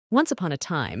Once upon a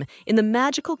time, in the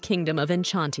magical kingdom of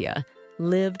Enchantia,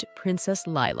 lived Princess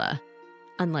Lila.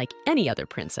 Unlike any other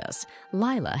princess,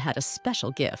 Lila had a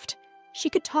special gift. She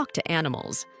could talk to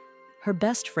animals. Her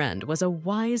best friend was a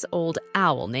wise old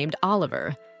owl named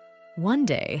Oliver. One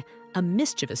day, a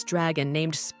mischievous dragon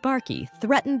named Sparky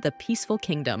threatened the peaceful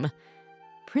kingdom.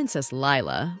 Princess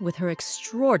Lila, with her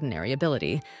extraordinary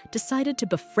ability, decided to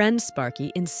befriend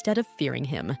Sparky instead of fearing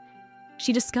him.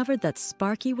 She discovered that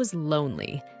Sparky was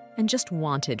lonely and just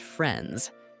wanted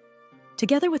friends.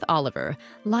 Together with Oliver,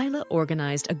 Lila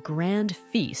organized a grand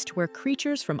feast where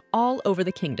creatures from all over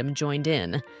the kingdom joined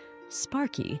in.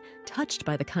 Sparky, touched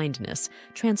by the kindness,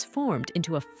 transformed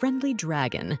into a friendly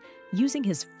dragon, using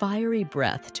his fiery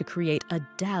breath to create a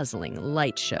dazzling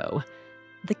light show.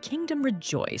 The kingdom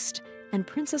rejoiced, and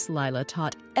Princess Lila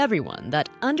taught everyone that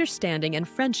understanding and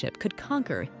friendship could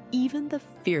conquer even the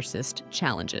fiercest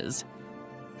challenges.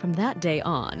 From that day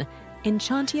on,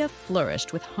 Enchantia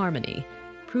flourished with harmony,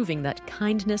 proving that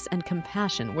kindness and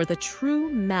compassion were the true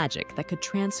magic that could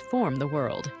transform the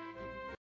world.